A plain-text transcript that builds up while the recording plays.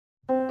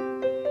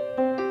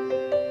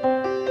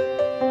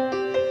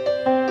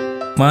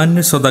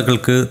മാന്യ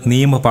ശ്രോതാക്കൾക്ക്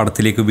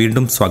നിയമപാഠത്തിലേക്ക്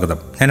വീണ്ടും സ്വാഗതം.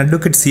 ഞാൻ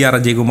അഡ്വക്കേറ്റ്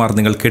Ajay കുമാർ.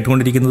 നിങ്ങൾ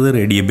കേട്ടുകൊണ്ടിരിക്കുന്നത്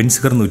റേഡിയോ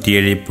ബെൻസിഗർ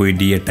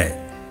 107.8.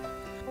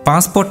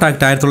 പാസ്പോർട്ട്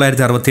ആക്ട്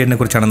 1967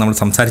 കുറിച്ചാണ് നമ്മൾ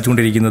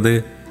സംസാരിച്ചുകൊണ്ടിരിക്കുന്നത്.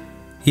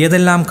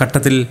 ഏതെല്ലാം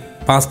ഘട്ടത്തിൽ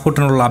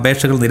പാസ്പോർട്ടിനുള്ള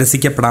അപേക്ഷകൾ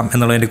നിരസിക്കപ്പെടാം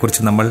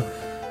എന്നുള്ളതിനെക്കുറിച്ച് നമ്മൾ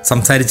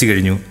സംസാരിച്ചു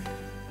കഴിഞ്ഞു.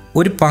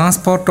 ഒരു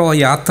പാസ്പോർട്ടോ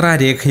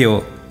യാത്രാരേഖയോ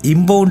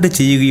ഇമ്പൗണ്ട്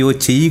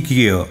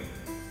ചെയ്യിക്കുകയോ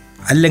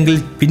അല്ലെങ്കിൽ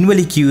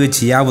പിൻവലിക്കുകയോ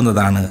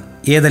ചെയ്യാവുന്നതാണ്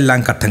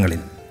ഏതെല്ലാം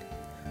ഘട്ടങ്ങളിൽ.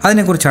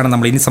 അതിനെക്കുറിച്ചാണ്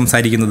നമ്മൾ ഇനി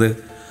സംസാരിക്കുന്നത്.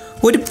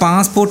 ഒരു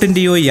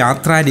പാസ്പോർട്ടിൻ്റെയോ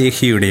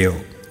യാത്രാരേഖയുടെയോ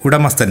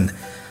ഉടമസ്ഥൻ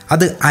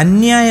അത്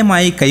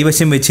അന്യായമായി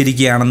കൈവശം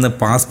വെച്ചിരിക്കുകയാണെന്ന്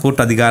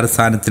പാസ്പോർട്ട്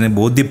അധികാരസ്ഥാനത്തിന്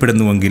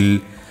ബോധ്യപ്പെടുന്നുവെങ്കിൽ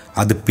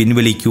അത്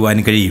പിൻവലിക്കുവാൻ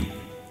കഴിയും.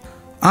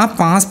 ആ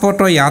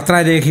പാസ്പോർട്ടോ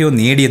യാത്രാരേഖയോ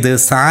നേടിയത്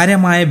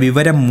സാരമായ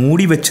വിവരം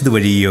മൂടിവെച്ചത്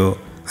വഴിയോ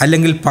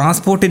അല്ലെങ്കിൽ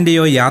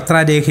പാസ്പോർട്ടിൻ്റെയോ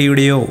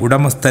യാത്രാരേഖയുടെയോ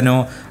ഉടമസ്ഥനോ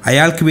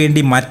അയാൾക്ക്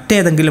വേണ്ടി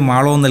മറ്റേതെങ്കിലും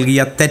ആളോ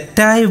നൽകിയ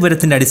തെറ്റായ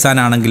വിവരത്തിൻ്റെ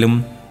അടിസ്ഥാനമാണെങ്കിലും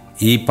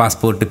ഈ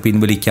പാസ്പോർട്ട്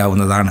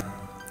പിൻവലിക്കാവുന്നതാണ്.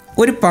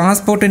 ഒരു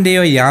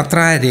പാസ്പോർട്ടിൻ്റെയോ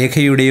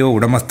യാത്രാരേഖയുടെയോ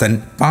ഉടമസ്ഥൻ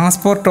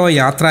പാസ്പോർട്ടോ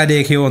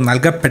യാത്രാരേഖയോ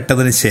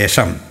നൽകപ്പെട്ടതിന്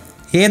ശേഷം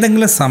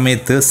ഏതെങ്കിലും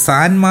സമയത്ത്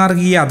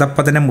സാൻമാർഗീയ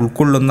അധഃപതനം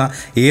ഉൾക്കൊള്ളുന്ന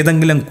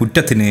ഏതെങ്കിലും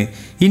കുറ്റത്തിന്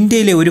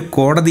ഇന്ത്യയിലെ ഒരു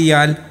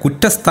കോടതിയാൽ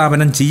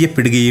കുറ്റസ്ഥാപനം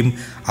ചെയ്യപ്പെടുകയും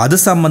അത്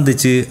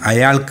സംബന്ധിച്ച്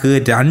അയാൾക്ക്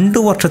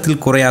 2 വർഷത്തിൽ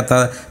കുറയാത്ത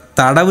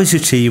തടവ്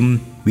ശിക്ഷയും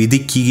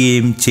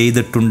വിധിക്കുകയും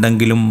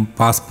ചെയ്തിട്ടുണ്ടെങ്കിലും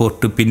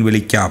പാസ്പോർട്ട്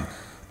പിൻവലിക്കാം.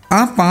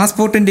 ആ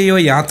പാസ്പോർട്ടിൻ്റെയോ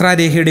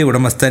യാത്രാരേഖയുടെ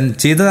ഉടമസ്ഥൻ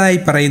ചെയ്തതായി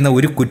പറയുന്ന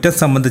ഒരു കുറ്റം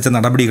സംബന്ധിച്ച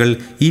നടപടികൾ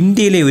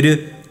ഇന്ത്യയിലെ ഒരു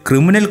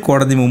ക്രിമിനൽ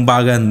കോടതി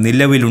മുമ്പാകെ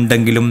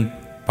നിലവിലുണ്ടെങ്കിലും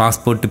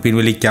പാസ്പോർട്ട്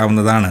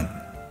പിൻവലിക്കാവുന്നതാണ്.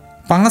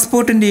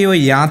 പാസ്പോർട്ടിൻ്റെയോ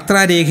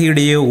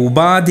യാത്രാരേഖയുടെയോ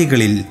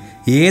ഉപാധികളിൽ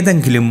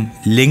ഏതെങ്കിലും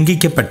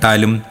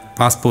ലംഘിക്കപ്പെട്ടാലും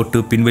പാസ്പോർട്ട്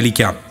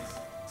പിൻവലിക്കാം.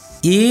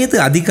 ഏത്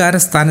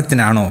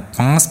അധികാരസ്ഥാനത്തിനാണോ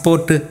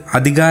പാസ്പോർട്ട്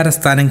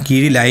അധികാരസ്ഥാനം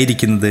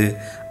കീഴിലായിരിക്കുന്നത്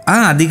ആ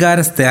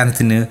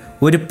അധികാരസ്ഥാനത്തിന്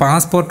ഒരു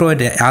പാസ്പോർട്ടോ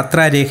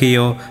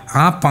യാത്രാരേഖയോ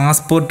ആ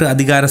പാസ്പോർട്ട്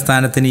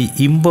അധികാരസ്ഥാനത്തിന്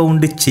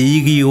ഇമ്പൗണ്ട്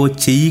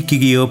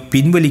ചെയ്യിക്കുകയോ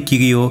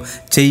പിൻവലിക്കുകയോ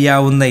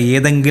ചെയ്യാവുന്ന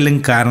ഏതെങ്കിലും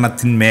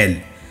കാരണത്തിന്മേൽ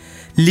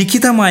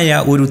ലിഖിതമായ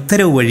ഒരു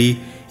ഉത്തരവ് വഴി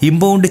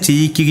ഇമ്പൗണ്ട്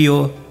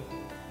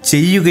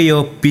ചെയ്യുകയോ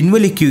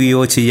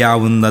പിൻവലിക്കുകയോ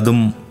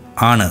ചെയ്യാവുന്നതും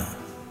ആണ്.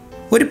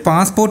 ഒരു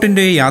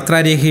പാസ്പോർട്ടിൻ്റെയോ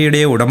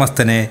യാത്രാരേഖയുടെയോ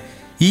ഉടമസ്ഥനെ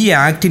ഈ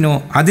ആക്ടിനോ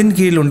അതിന്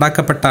കീഴിൽ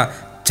ഉണ്ടാക്കപ്പെട്ട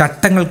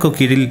ചട്ടങ്ങൾക്കു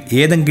കീഴിൽ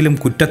ഏതെങ്കിലും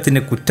കുറ്റത്തിന്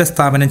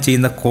കുറ്റസ്ഥാപനം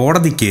ചെയ്യുന്ന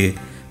കോടതിക്ക്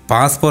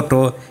പാസ്പോർട്ടോ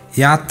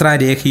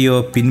യാത്രാരേഖയോ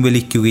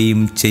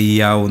പിൻവലിക്കുകയും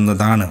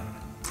ചെയ്യാവുന്നതാണ്.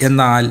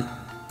 എന്നാൽ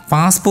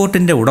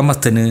പാസ്പോർട്ടിൻ്റെ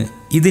ഉടമസ്ഥന്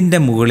ഇതിൻ്റെ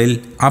മുകളിൽ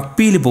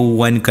അപ്പീൽ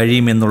പോകുവാൻ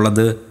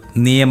കഴിയുമെന്നുള്ളത്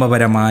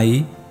നിയമപരമായി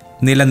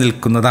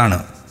നിലനിൽക്കുന്നതാണ്.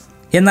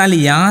 എന്നാൽ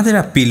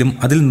യാതൊരു അപ്പീലും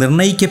അതിൽ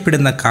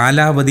നിർണയിക്കപ്പെടുന്ന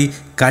കാലാവധി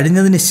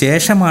കഴിഞ്ഞതിന്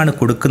ശേഷമാണ്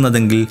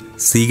കൊടുക്കുന്നതെങ്കിൽ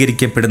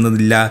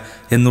സ്വീകരിക്കപ്പെടുന്നതില്ല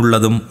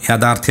എന്നുള്ളതും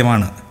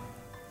യാഥാർത്ഥ്യമാണ്.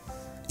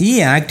 ഈ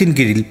ആക്ടിന്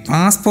കീഴിൽ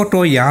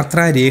പാസ്പോർട്ടോ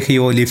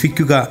യാത്രാരേഖയോ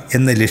ലഭിക്കുക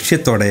എന്ന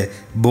ലക്ഷ്യത്തോടെ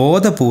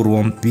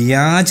ബോധപൂർവം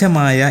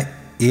വ്യാജമായ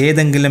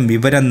ഏതെങ്കിലും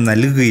വിവരം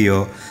നൽകുകയോ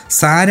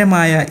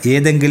സാരമായ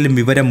ഏതെങ്കിലും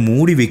വിവരം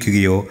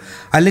മൂടിവെക്കുകയോ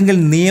അല്ലെങ്കിൽ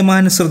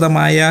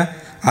നിയമാനുസൃതമായ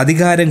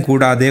അധികാരം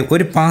കൂടാതെ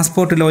ഒരു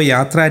പാസ്പോർട്ടിലോ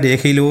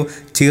യാത്രാരേഖയിലോ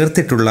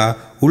ചേർത്തിട്ടുള്ള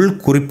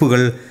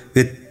ഉൾക്കുറിപ്പുകൾ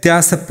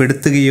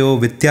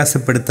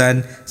വ്യത്യാസപ്പെടുത്താൻ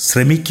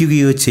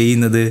ശ്രമിക്കുകയോ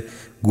ചെയ്യുന്നത്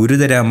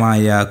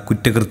ഗുരുതരമായ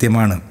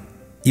കുറ്റകൃത്യമാണ്.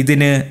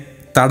 ഇതിന്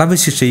തടവ്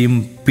ശിക്ഷയും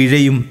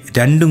പിഴയും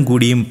രണ്ടും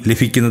കൂടിയും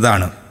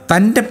ലഭിക്കുന്നതാണ്.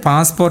 തൻ്റെ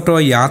പാസ്പോർട്ടോ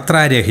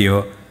യാത്രാരേഖയോ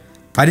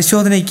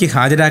പരിശോധനയ്ക്ക്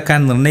ഹാജരാക്കാൻ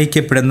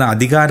നിർണയിക്കപ്പെടുന്ന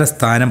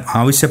അധികാരസ്ഥാനം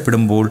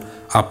ആവശ്യപ്പെടുമ്പോൾ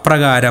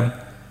അപ്രകാരം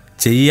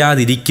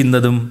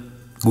ചെയ്യാതിരിക്കുന്നതും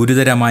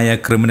ഗുരുതരമായ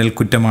ക്രിമിനൽ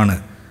കുറ്റമാണ്.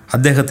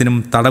 അദ്ദേഹത്തിനും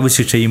തടവ്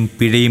ശിക്ഷയും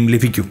പിഴയും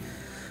ലഭിക്കും.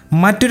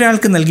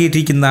 മറ്റൊരാൾക്ക്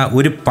നൽകിയിരിക്കുന്ന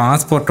ഒരു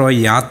പാസ്പോർട്ടോ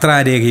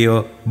യാത്രാരേഖയോ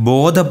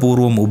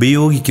ബോധപൂർവം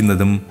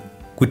ഉപയോഗിക്കുന്നതും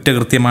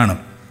കുറ്റകൃത്യമാണ്.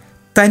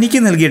 തനിക്ക്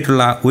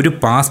നൽകിയിട്ടുള്ള ഒരു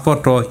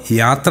പാസ്പോർട്ടോ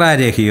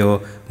യാത്രാരേഖയോ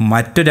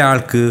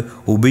മറ്റൊരാൾക്ക്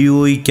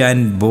ഉപയോഗിക്കാൻ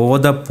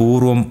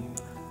ബോധപൂർവം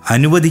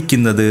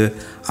അനുവദിക്കുന്നത്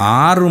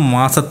 6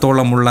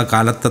 മാസത്തോളമുള്ള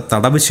കാലത്തെ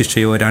തടവ്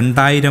ശിക്ഷയോ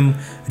 2000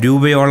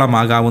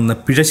 രൂപയോളമാകാവുന്ന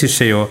പിഴ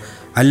ശിക്ഷയോ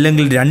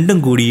അല്ലെങ്കിൽ രണ്ടും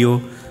കൂടിയോ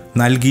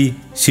നൽകി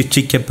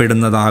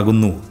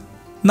ശിക്ഷിക്കപ്പെടുന്നതാകുന്നു.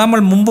 നമ്മൾ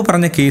മുമ്പ്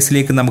പറഞ്ഞ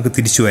കേസിലേക്ക് നമുക്ക്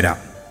തിരിച്ചു വരാം.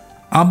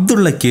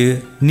 അബ്ദുള്ളയ്ക്ക്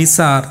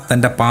നിസാർ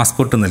തൻ്റെ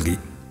പാസ്പോർട്ട് നൽകി.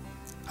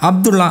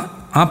 അബ്ദുള്ള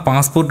ആ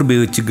പാസ്പോർട്ട്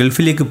ഉപയോഗിച്ച്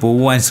ഗൾഫിലേക്ക്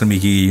പോകുവാൻ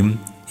ശ്രമിക്കുകയും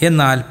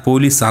എന്നാൽ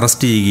പോലീസ്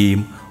അറസ്റ്റ്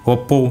ചെയ്യുകയും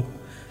ഒപ്പം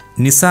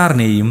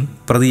നിസാറിനെയും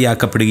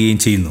പ്രതിയാക്കപ്പെടുകയും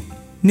ചെയ്യുന്നു.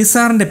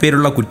 നിസാറിൻ്റെ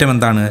പേരുള്ള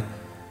കുറ്റമെന്താണ്?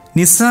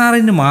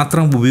 നിസാറിന്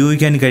മാത്രം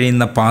ഉപയോഗിക്കാൻ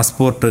കഴിയുന്ന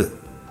പാസ്പോർട്ട്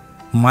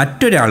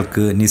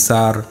മറ്റൊരാൾക്ക്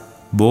നിസാർ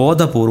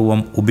ബോധപൂർവം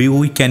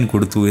ഉപയോഗിക്കാൻ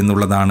കൊടുത്തു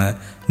എന്നുള്ളതാണ്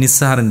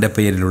നിസാറിൻ്റെ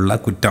പേരിലുള്ള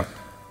കുറ്റം.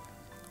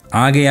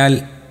 ആകയാൽ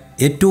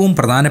ഏറ്റവും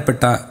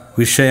പ്രധാനപ്പെട്ട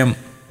വിഷയം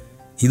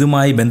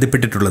ഇതുമായി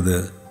ബന്ധപ്പെട്ടിട്ടുള്ളത്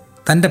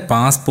തൻ്റെ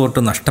പാസ്പോർട്ട്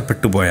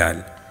നഷ്ടപ്പെട്ടു പോയാൽ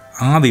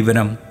ആ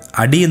വിവരം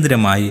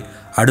അടിയന്തരമായി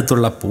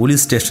അടുത്തുള്ള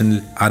പോലീസ് സ്റ്റേഷനിൽ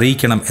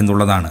അറിയിക്കണം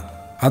എന്നുള്ളതാണ്.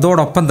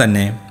 അതോടൊപ്പം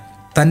തന്നെ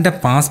തൻ്റെ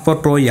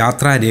പാസ്പോർട്ടോ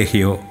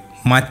യാത്രാരേഖയോ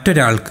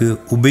മറ്റൊരാൾക്ക്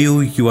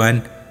ഉപയോഗിക്കുവാൻ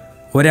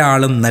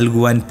ഒരാളും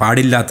നൽകുവാൻ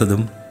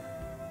പാടില്ലാത്തതും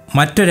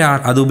മറ്റൊരാൾ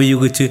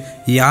അതുപയോഗിച്ച്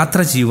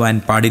യാത്ര ചെയ്യുവാൻ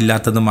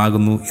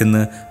പാടില്ലാത്തതുമാകുന്നു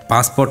എന്ന്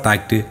പാസ്പോർട്ട്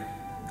ആക്ട്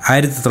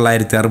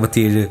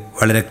 1967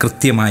 വളരെ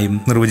കൃത്യമായും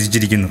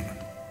നിർവചിച്ചിരിക്കുന്നു.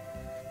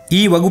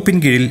 ഈ വകുപ്പിൻ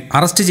കീഴിൽ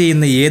അറസ്റ്റ്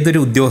ചെയ്യുന്ന ഏതൊരു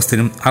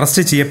ഉദ്യോഗസ്ഥനും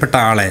അറസ്റ്റ് ചെയ്യപ്പെട്ട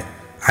ആളെ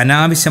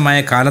അനാവശ്യമായ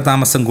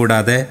കാലതാമസം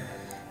കൂടാതെ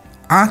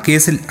ആ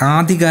കേസിൽ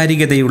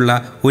ആധികാരികതയുള്ള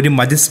ഒരു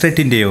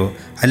മജിസ്ട്രേറ്റിൻ്റെയോ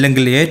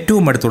അല്ലെങ്കിൽ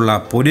ഏറ്റവും അടുത്തുള്ള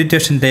പോലീസ്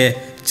സ്റ്റേഷൻ്റെ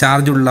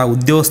ചാർജുള്ള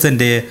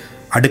ഉദ്യോഗസ്ഥൻ്റെ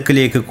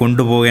അടുക്കലേക്ക്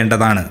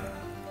കൊണ്ടുപോകേണ്ടതാണ്.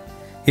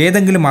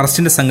 ഏതെങ്കിലും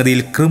അറസ്റ്റിൻ്റെ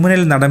സംഗതിയിൽ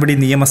ക്രിമിനൽ നടപടി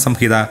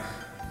നിയമസംഹിത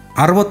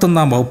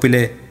 61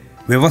 വകുപ്പിലെ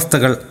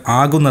വ്യവസ്ഥകൾ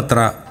ആകുന്നത്ര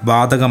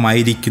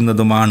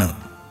ബാധകമായിരിക്കുന്നതുമാണ്.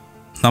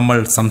 നമ്മൾ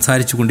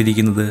സംസാരിച്ചു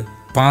കൊണ്ടിരിക്കുന്നത്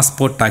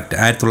പാസ്പോർട്ട് ആക്ട്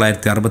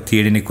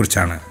 1967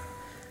 കുറിച്ചാണ്.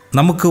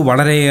 നമുക്ക്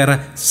വളരെയേറെ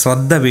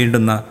ശ്രദ്ധ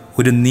വേണ്ടുന്ന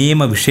ഒരു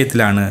നിയമ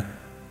വിഷയത്തിലാണ്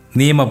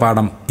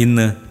നിയമപാഠം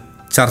ഇന്ന്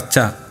ചർച്ച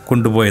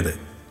കൊണ്ടുപോയത്.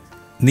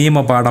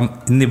 നിയമപാഠം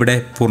ഇന്നിവിടെ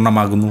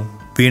പൂർണ്ണമാകുന്നു.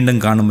 വീണ്ടും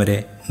കാണും വരെ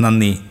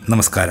നന്ദി,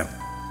 നമസ്കാരം.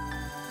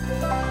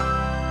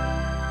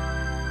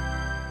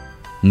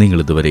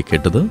 നിങ്ങളിതുവരെ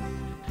കേട്ടത്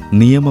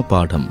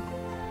നിയമപാഠം.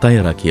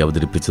 തയ്യാറാക്കി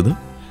അവതരിപ്പിച്ചത്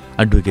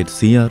അഡ്വക്കേറ്റ്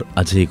CR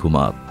അജയ്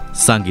കുമാർ.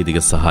 സാങ്കേതിക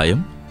സഹായം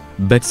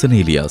ബെക്സൻ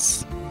ഏലിയാസ്.